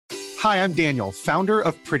Hi, I'm Daniel, founder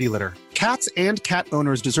of Pretty Litter. Cats and cat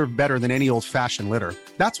owners deserve better than any old-fashioned litter.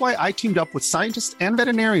 That's why I teamed up with scientists and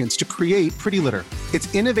veterinarians to create Pretty Litter. Its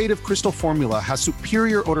innovative crystal formula has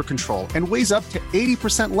superior odor control and weighs up to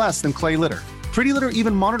 80% less than clay litter. Pretty Litter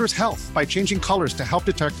even monitors health by changing colors to help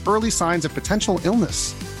detect early signs of potential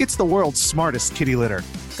illness. It's the world's smartest kitty litter.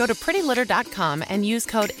 Go to prettylitter.com and use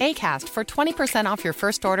code ACAST for 20% off your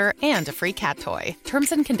first order and a free cat toy.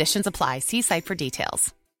 Terms and conditions apply. See site for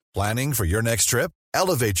details. Planning for your next trip?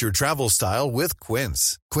 Elevate your travel style with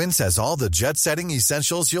Quince. Quince has all the jet-setting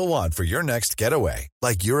essentials you'll want for your next getaway,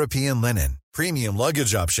 like European linen, premium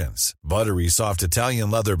luggage options, buttery soft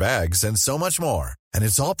Italian leather bags, and so much more. And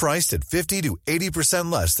it's all priced at 50 to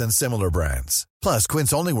 80% less than similar brands. Plus,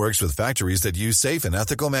 Quince only works with factories that use safe and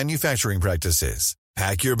ethical manufacturing practices.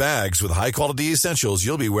 Pack your bags with high-quality essentials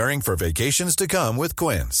you'll be wearing for vacations to come with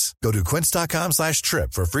Quince. Go to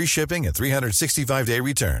quince.com/trip for free shipping and 365-day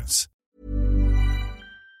returns.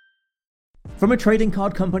 From a trading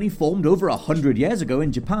card company formed over 100 years ago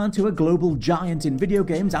in Japan to a global giant in video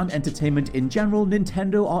games and entertainment in general,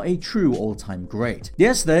 Nintendo are a true all-time great.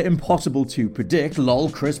 Yes, they're impossible to predict.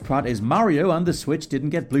 Lol, Chris Pratt is Mario, and the Switch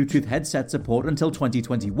didn't get Bluetooth headset support until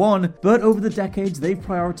 2021, but over the decades they've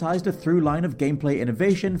prioritized a through line of gameplay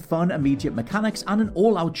innovation, fun, immediate mechanics, and an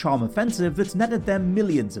all-out charm offensive that's netted them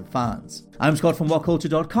millions of fans. I'm Scott from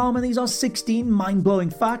WhatCulture.com, and these are 16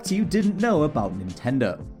 mind-blowing facts you didn't know about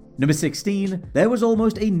Nintendo. Number 16, there was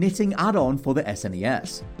almost a knitting add-on for the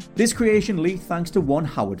SNES. This creation leaked thanks to one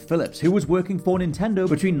Howard Phillips, who was working for Nintendo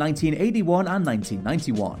between 1981 and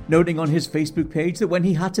 1991, noting on his Facebook page that when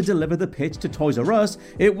he had to deliver the pitch to Toys R Us,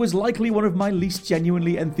 it was likely one of my least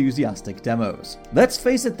genuinely enthusiastic demos. Let's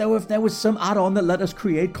face it though, if there was some add-on that let us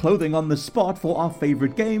create clothing on the spot for our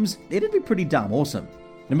favorite games, it'd be pretty damn awesome.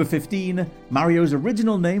 Number 15, Mario's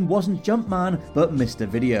original name wasn't Jumpman, but Mr.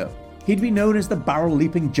 Video. He'd be known as the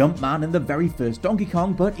barrel-leaping Jumpman in the very first Donkey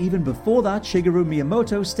Kong, but even before that, Shigeru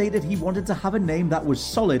Miyamoto stated he wanted to have a name that was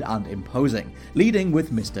solid and imposing, leading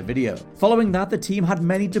with Mr. Video. Following that, the team had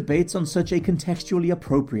many debates on such a contextually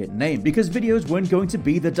appropriate name, because videos weren't going to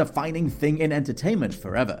be the defining thing in entertainment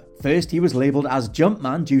forever. First, he was labeled as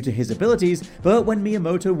Jumpman due to his abilities, but when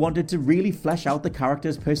Miyamoto wanted to really flesh out the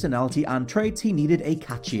character's personality and traits, he needed a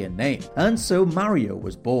catchier name, and so Mario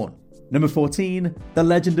was born. Number 14, The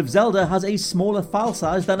Legend of Zelda has a smaller file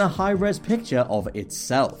size than a high-res picture of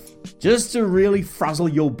itself. Just to really frazzle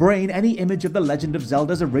your brain, any image of The Legend of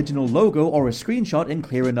Zelda's original logo or a screenshot in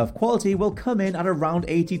clear enough quality will come in at around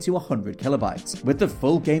 80 to 100 kilobytes, with the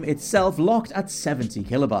full game itself locked at 70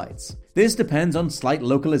 kilobytes. This depends on slight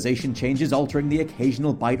localization changes altering the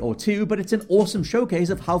occasional byte or two, but it's an awesome showcase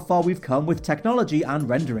of how far we've come with technology and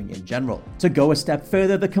rendering in general. To go a step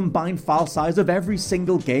further, the combined file size of every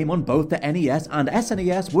single game on both the NES and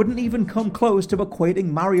SNES wouldn't even come close to equating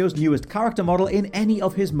Mario's newest character model in any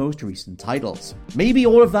of his most recent titles. Maybe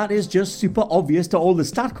all of that is just super obvious to all the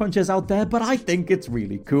stat crunchers out there, but I think it's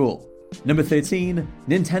really cool. Number 13,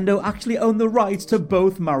 Nintendo actually owned the rights to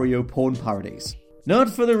both Mario porn parodies.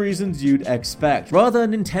 Not for the reasons you'd expect. Rather,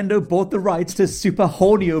 Nintendo bought the rights to Super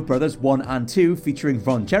Hornio Brothers 1 and 2 featuring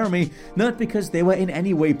Ron Jeremy, not because they were in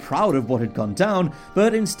any way proud of what had gone down,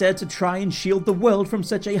 but instead to try and shield the world from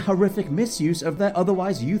such a horrific misuse of their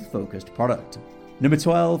otherwise youth-focused product. Number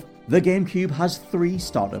 12, the GameCube has 3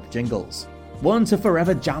 startup jingles. One to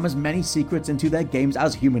forever jam as many secrets into their games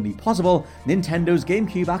as humanly possible, Nintendo's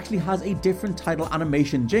GameCube actually has a different title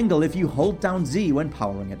animation jingle if you hold down Z when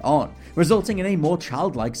powering it on, resulting in a more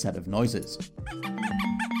childlike set of noises.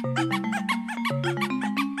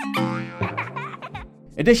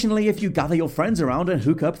 Additionally, if you gather your friends around and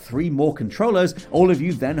hook up 3 more controllers, all of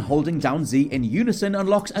you then holding down Z in unison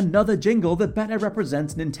unlocks another jingle that better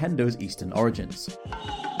represents Nintendo's Eastern origins.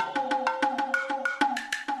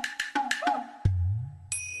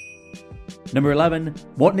 Number 11,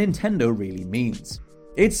 what Nintendo really means.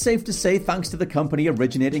 It's safe to say, thanks to the company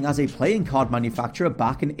originating as a playing card manufacturer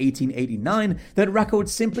back in 1889, that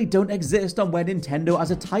records simply don't exist on where Nintendo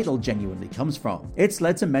as a title genuinely comes from. It's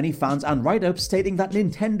led to many fans and write-ups stating that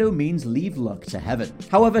Nintendo means leave luck to heaven.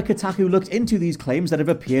 However, Kotaku looked into these claims that have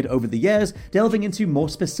appeared over the years, delving into more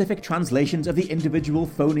specific translations of the individual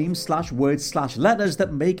phonemes/words/letters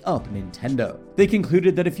that make up Nintendo. They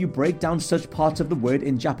concluded that if you break down such parts of the word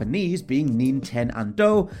in Japanese, being nin, ten, and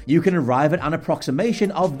do, you can arrive at an approximation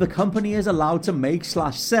of the company is allowed to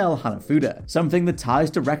make/sell Hanafuda, something that ties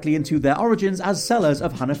directly into their origins as sellers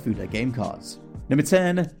of Hanafuda game cards. Number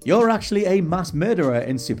 10, you're actually a mass murderer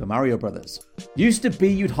in Super Mario Bros. Used to be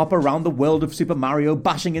you'd hop around the world of Super Mario,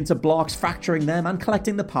 bashing into blocks, fracturing them, and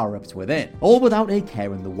collecting the power-ups within, all without a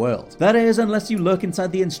care in the world. That is, unless you look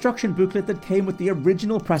inside the instruction booklet that came with the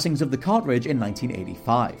original pressings of the cartridge in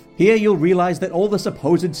 1985. Here you'll realize that all the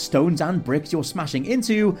supposed stones and bricks you're smashing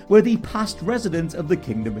into were the past residents of the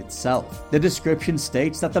kingdom itself. The description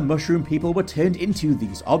states that the mushroom people were turned into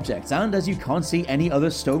these objects, and as you can't see any other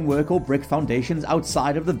stonework or brick foundations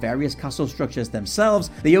outside of the various castle structures themselves,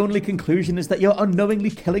 the only conclusion is that you're unknowingly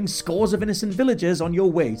killing scores of innocent villagers on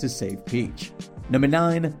your way to save Peach. Number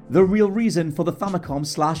 9, the real reason for the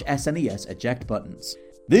Famicom/SNES eject buttons.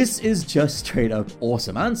 This is just straight up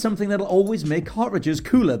awesome, and something that'll always make cartridges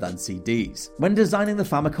cooler than CDs. When designing the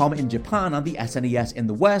Famicom in Japan and the SNES in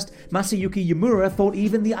the West, Masayuki Yamura thought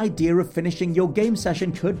even the idea of finishing your game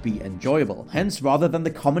session could be enjoyable. Hence, rather than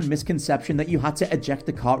the common misconception that you had to eject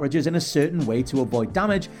the cartridges in a certain way to avoid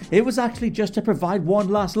damage, it was actually just to provide one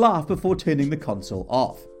last laugh before turning the console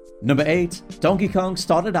off. Number 8, Donkey Kong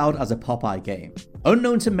started out as a Popeye game.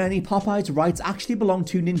 Unknown to many, Popeye's rights actually belonged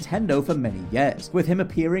to Nintendo for many years, with him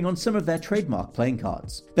appearing on some of their trademark playing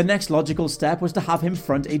cards. The next logical step was to have him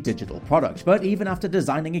front a digital product, but even after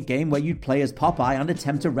designing a game where you'd play as Popeye and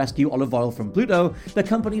attempt to rescue Olive Oyl from Pluto, the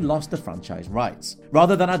company lost the franchise rights.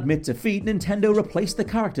 Rather than admit defeat, Nintendo replaced the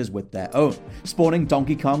characters with their own, spawning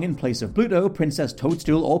Donkey Kong in place of Pluto, Princess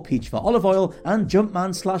Toadstool or Peach for Olive Oyl, and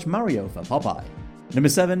Jumpman/Mario for Popeye. Number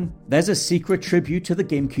 7, there's a secret tribute to the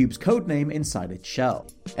GameCube's codename inside its shell.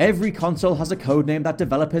 Every console has a codename that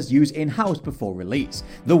developers use in-house before release.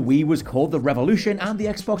 The Wii was called the Revolution and the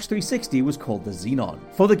Xbox 360 was called the Xenon.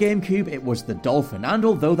 For the GameCube, it was the Dolphin, and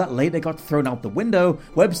although that later got thrown out the window,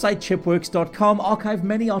 website chipworks.com archived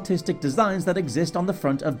many artistic designs that exist on the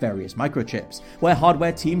front of various microchips, where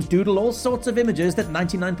hardware teams doodle all sorts of images that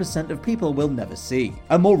 99% of people will never see.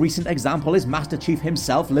 A more recent example is Master Chief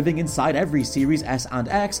himself living inside every Series S and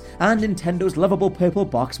X, and Nintendo's lovable purple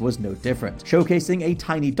box was no different, showcasing a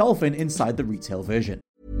tiny dolphin inside the retail version.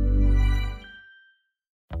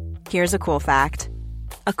 Here's a cool fact.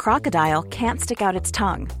 A crocodile can't stick out its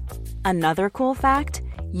tongue. Another cool fact,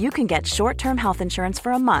 you can get short-term health insurance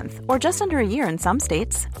for a month or just under a year in some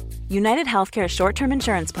states. United Healthcare short-term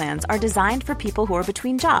insurance plans are designed for people who are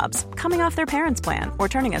between jobs, coming off their parents' plan, or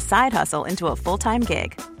turning a side hustle into a full-time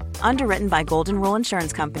gig. Underwritten by Golden Rule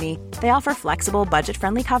Insurance Company, they offer flexible,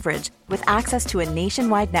 budget-friendly coverage with access to a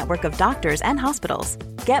nationwide network of doctors and hospitals.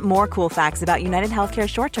 Get more cool facts about United Healthcare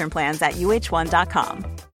short-term plans at uh1.com.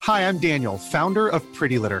 Hi, I'm Daniel, founder of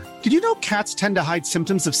Pretty Litter. Did you know cats tend to hide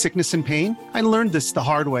symptoms of sickness and pain? I learned this the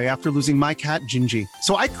hard way after losing my cat, Gingy.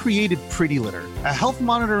 So I created Pretty Litter, a health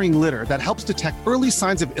monitoring litter that helps detect early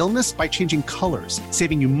signs of illness by changing colors,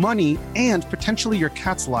 saving you money and potentially your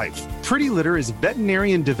cat's life. Pretty Litter is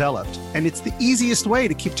veterinarian developed, and it's the easiest way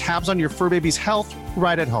to keep tabs on your fur baby's health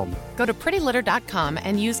right at home. Go to prettylitter.com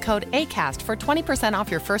and use code ACAST for 20% off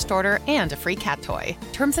your first order and a free cat toy.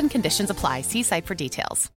 Terms and conditions apply. See site for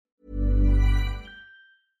details.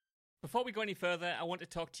 Before we go any further, I want to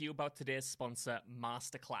talk to you about today's sponsor,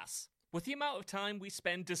 Masterclass. With the amount of time we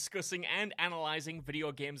spend discussing and analysing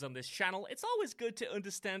video games on this channel, it's always good to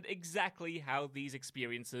understand exactly how these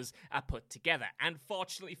experiences are put together. And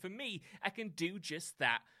fortunately for me, I can do just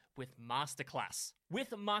that with Masterclass. With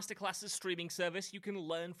Masterclass's streaming service, you can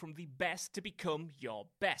learn from the best to become your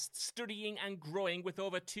best, studying and growing with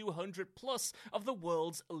over 200 plus of the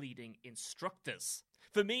world's leading instructors.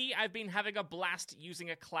 For me, I've been having a blast using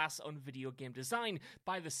a class on video game design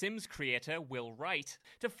by The Sims creator Will Wright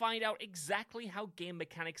to find out exactly how game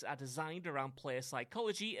mechanics are designed around player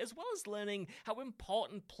psychology, as well as learning how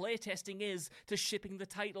important playtesting is to shipping the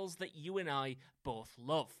titles that you and I both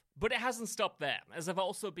love. But it hasn't stopped there, as I've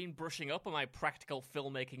also been brushing up on my practical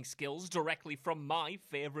filmmaking skills directly from my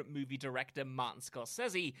favourite movie director Martin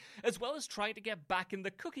Scorsese, as well as trying to get back in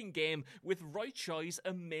the cooking game with Roy Choi's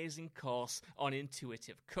amazing course on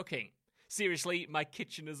intuitive cooking. Seriously, my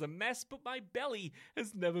kitchen is a mess, but my belly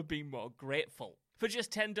has never been more grateful. For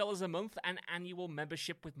just $10 a month, an annual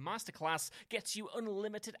membership with Masterclass gets you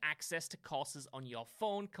unlimited access to courses on your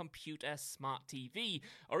phone, computer, smart TV,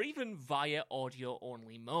 or even via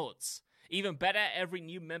audio-only modes. Even better, every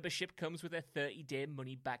new membership comes with a 30-day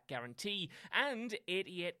money-back guarantee, and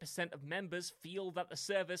 88% of members feel that the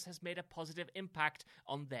service has made a positive impact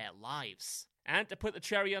on their lives. And to put the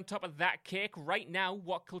cherry on top of that cake, right now,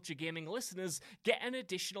 What Culture Gaming listeners get an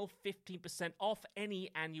additional 15% off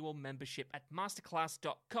any annual membership at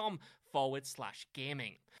masterclass.com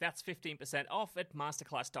masterclass.com/gaming. That's 15% off at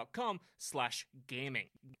masterclass.com/gaming.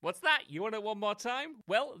 What's that? You want it one more time?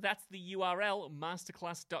 Well, that's the URL,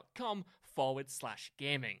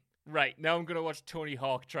 masterclass.com/gaming. Right, now I'm going to watch Tony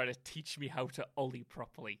Hawk try to teach me how to ollie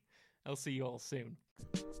properly. I'll see you all soon.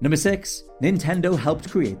 Number 6. Nintendo helped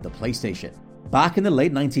create the PlayStation. Back in the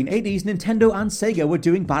late 1980s, Nintendo and Sega were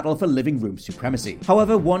doing battle for living room supremacy.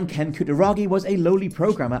 However, one Ken Kutaragi was a lowly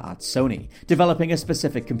programmer at Sony, developing a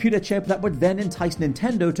specific computer chip that would then entice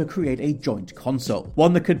Nintendo to create a joint console,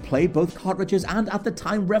 one that could play both cartridges and, at the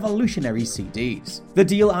time, revolutionary CDs. The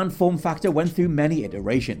deal and form factor went through many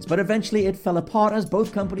iterations, but eventually it fell apart as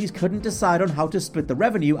both companies couldn't decide on how to split the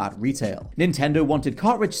revenue at retail. Nintendo wanted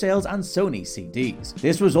cartridge sales and Sony CDs.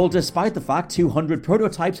 This was all despite the fact 200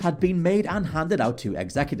 prototypes had been made and handed out to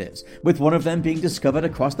executives, with one of them being discovered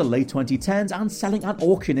across the late 2010s and selling at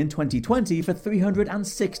auction in 2020 for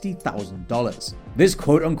 $360,000. This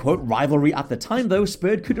quote-unquote rivalry at the time, though,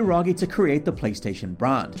 spurred Kutaragi to create the PlayStation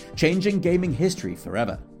brand, changing gaming history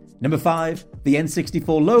forever. Number 5. The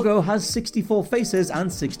N64 logo has 64 faces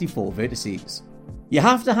and 64 vertices. You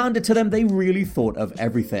have to hand it to them, they really thought of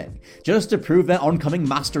everything. Just to prove their oncoming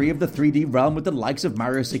mastery of the 3D realm with the likes of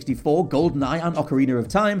Mario 64, GoldenEye and Ocarina of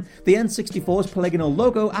Time, the N64's polygonal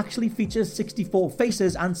logo actually features 64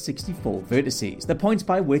 faces and 64 vertices, the points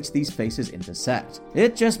by which these faces intersect.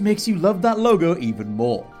 It just makes you love that logo even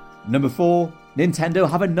more. Number 4. Nintendo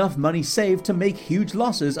have enough money saved to make huge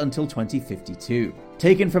losses until 2052.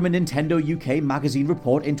 Taken from a Nintendo UK magazine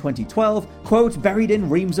report in 2012, quote, buried in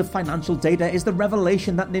reams of financial data is the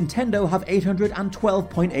revelation that Nintendo have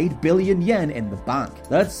 812.8 billion yen in the bank.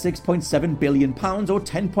 That's 6.7 billion pounds or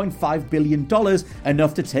 $10.5 billion,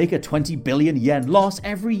 enough to take a 20 billion yen loss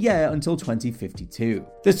every year until 2052.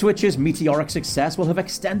 The Switch's meteoric success will have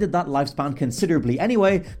extended that lifespan considerably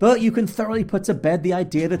anyway, but you can thoroughly put to bed the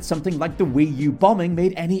idea that something like the Wii U bombing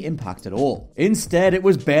made any impact at all. Instead, it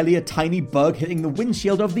was barely a tiny bug hitting the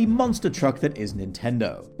windshield of the monster truck that is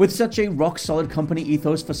Nintendo. With such a rock-solid company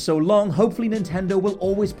ethos for so long, hopefully Nintendo will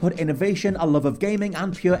always put innovation, a love of gaming,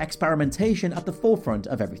 and pure experimentation at the forefront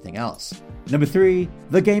of everything else. Number 3.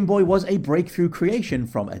 The Game Boy was a breakthrough creation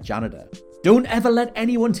from a janitor. Don't ever let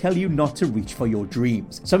anyone tell you not to reach for your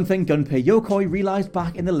dreams, something Gunpei Yokoi realized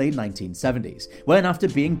back in the late 1970s, when after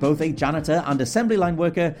being both a janitor and assembly line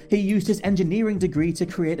worker, he used his engineering degree to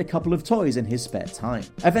create a couple of toys in his spare time.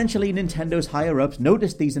 Eventually, Nintendo's higher-ups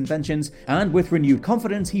noticed these inventions, and with renewed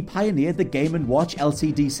confidence, he pioneered the Game & Watch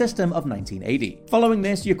LCD system of 1980. Following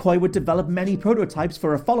this, Yokoi would develop many prototypes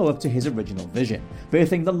for a follow-up to his original vision,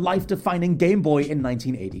 birthing the life-defining Game Boy in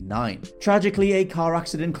 1989. Tragically, a car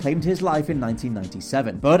accident claimed his life in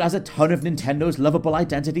 1997, but as a ton of Nintendo's lovable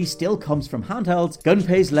identity still comes from handhelds,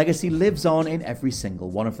 Gunpei's legacy lives on in every single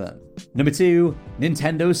one of them. Number 2.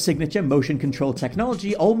 Nintendo's signature motion control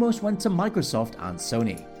technology almost went to Microsoft and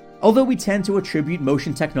Sony. Although we tend to attribute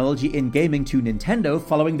motion technology in gaming to Nintendo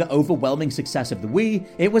following the overwhelming success of the Wii,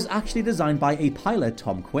 it was actually designed by a pilot,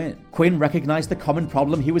 Tom Quinn. Quinn recognized the common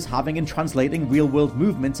problem he was having in translating real-world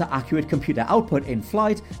movement to accurate computer output in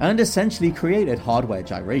flight, and essentially created hardware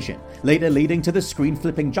gyration, later leading to the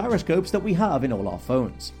screen-flipping gyroscopes that we have in all our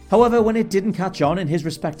phones. However, when it didn't catch on in his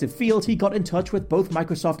respective field, he got in touch with both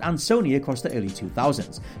Microsoft and Sony across the early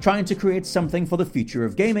 2000s, trying to create something for the future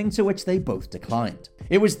of gaming, to which they both declined.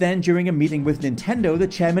 It was then during a meeting with Nintendo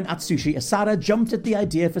that chairman Atsushi Asada jumped at the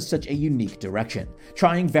idea for such a unique direction,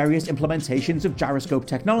 trying various implementations of gyroscope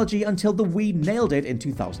technology until the Wii nailed it in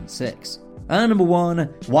 2006. And number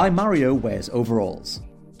 1, why Mario wears overalls.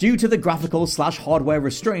 Due to the graphical/hardware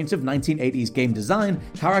restraints of 1980s game design,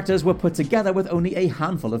 characters were put together with only a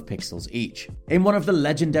handful of pixels each. In one of the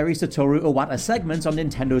legendary Satoru Iwata segments on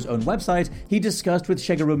Nintendo's own website, he discussed with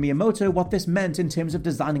Shigeru Miyamoto what this meant in terms of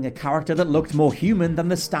designing a character that looked more human than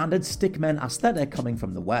the standard stickmen aesthetic coming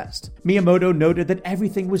from the West. Miyamoto noted that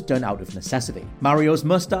everything was done out of necessity. Mario's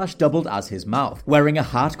mustache doubled as his mouth. Wearing a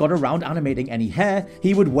hat got around animating any hair,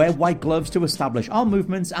 he would wear white gloves to establish arm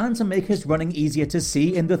movements, and to make his running easier to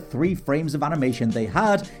see in the 3 frames of animation they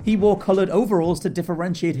had, he wore colored overalls to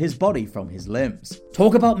differentiate his body from his limbs.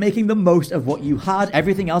 Talk about making the most of what you had.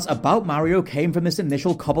 Everything else about Mario came from this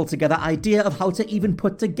initial cobbled together idea of how to even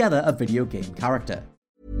put together a video game character.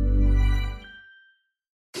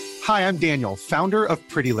 Hi, I'm Daniel, founder of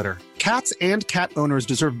Pretty Litter. Cats and cat owners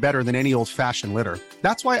deserve better than any old-fashioned litter.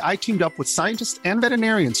 That's why I teamed up with scientists and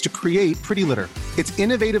veterinarians to create Pretty Litter. Its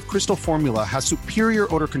innovative crystal formula has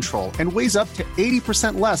superior odor control and weighs up to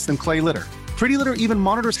 80% less than clay litter. Pretty Litter even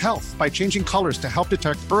monitors health by changing colors to help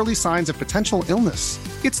detect early signs of potential illness.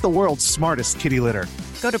 It's the world's smartest kitty litter.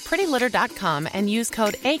 Go to prettylitter.com and use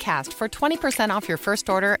code ACAST for 20% off your first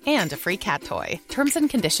order and a free cat toy. Terms and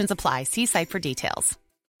conditions apply. See site for details.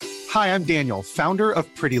 Hi, I'm Daniel, founder of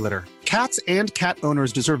Pretty Litter. Cats and cat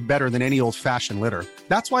owners deserve better than any old-fashioned litter.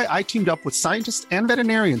 That's why I teamed up with scientists and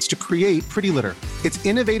veterinarians to create Pretty Litter. Its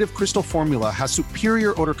innovative crystal formula has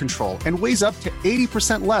superior odor control and weighs up to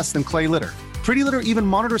 80% less than clay litter. Pretty Litter even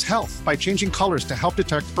monitors health by changing colors to help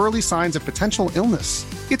detect early signs of potential illness.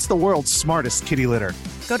 It's the world's smartest kitty litter.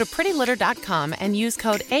 Go to prettylitter.com and use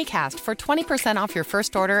code ACAST for 20% off your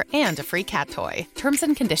first order and a free cat toy. Terms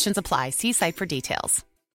and conditions apply. See site for details.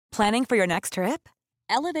 Planning for your next trip?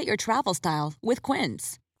 Elevate your travel style with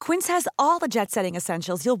Quince. Quince has all the jet-setting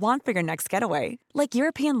essentials you'll want for your next getaway, like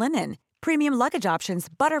European linen, premium luggage options,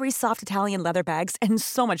 buttery soft Italian leather bags, and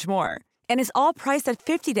so much more. And is all priced at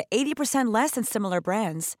 50 to 80% less than similar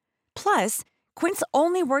brands. Plus, Quince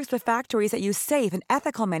only works with factories that use safe and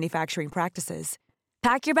ethical manufacturing practices.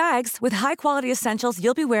 Pack your bags with high-quality essentials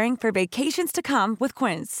you'll be wearing for vacations to come with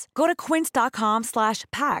Quince. Go to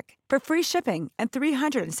quince.com/pack for free shipping and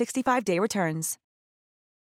 365-day returns.